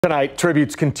Tonight,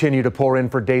 tributes continue to pour in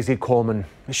for Daisy Coleman.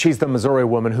 She's the Missouri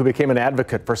woman who became an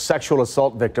advocate for sexual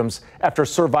assault victims after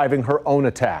surviving her own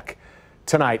attack.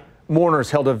 Tonight, mourners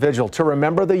held a vigil to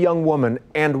remember the young woman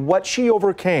and what she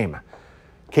overcame.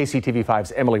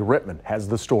 KCTV5's Emily Rittman has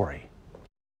the story.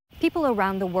 People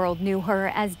around the world knew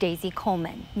her as Daisy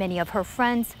Coleman. Many of her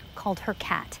friends called her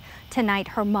Cat. Tonight,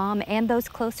 her mom and those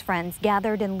close friends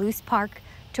gathered in Luce Park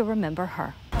to remember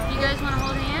her. You guys want to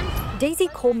hold hands? Daisy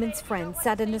Coleman's friends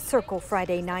sat in a circle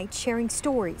Friday night sharing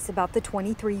stories about the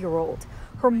 23-year-old.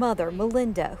 Her mother,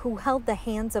 Melinda, who held the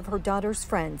hands of her daughter's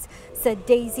friends, said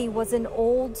Daisy was an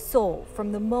old soul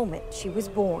from the moment she was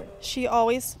born. She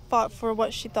always fought for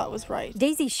what she thought was right.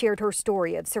 Daisy shared her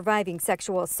story of surviving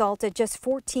sexual assault at just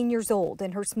 14 years old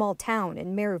in her small town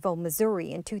in Maryville,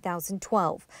 Missouri in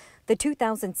 2012. The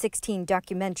 2016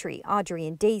 documentary, Audrey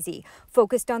and Daisy,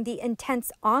 focused on the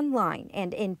intense online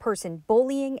and in-person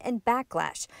bullying and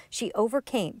backlash she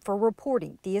overcame for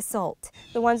reporting the assault.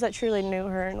 The ones that truly knew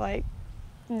her and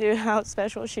knew how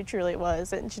special she truly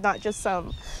was, and she's not just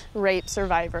some rape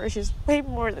survivor. She's way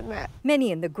more than that.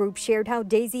 Many in the group shared how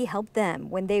Daisy helped them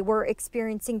when they were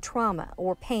experiencing trauma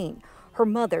or pain. Her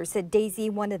mother said Daisy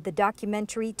wanted the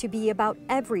documentary to be about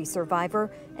every survivor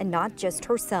and not just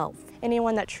herself.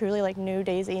 Anyone that truly knew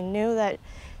Daisy knew that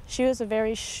she was a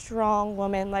very strong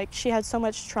woman. She had so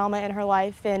much trauma in her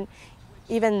life, and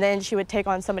even then she would take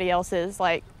on somebody else's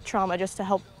trauma just to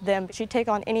help them. She'd take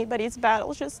on anybody's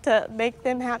battles just to make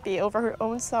them happy over her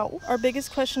own soul. Our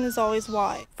biggest question is always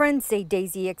why. Friends say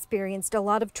Daisy experienced a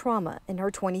lot of trauma in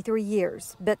her 23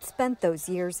 years, but spent those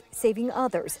years saving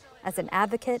others as an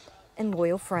advocate and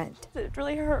loyal friend. It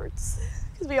really hurts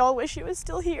because we all wish she was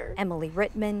still here. Emily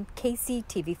Rittman,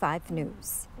 KCTV5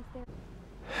 News.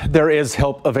 There is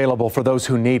help available for those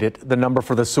who need it. The number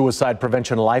for the Suicide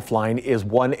Prevention Lifeline is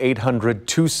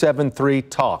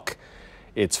 1-800-273-TALK.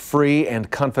 It's free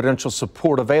and confidential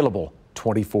support available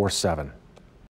 24/7.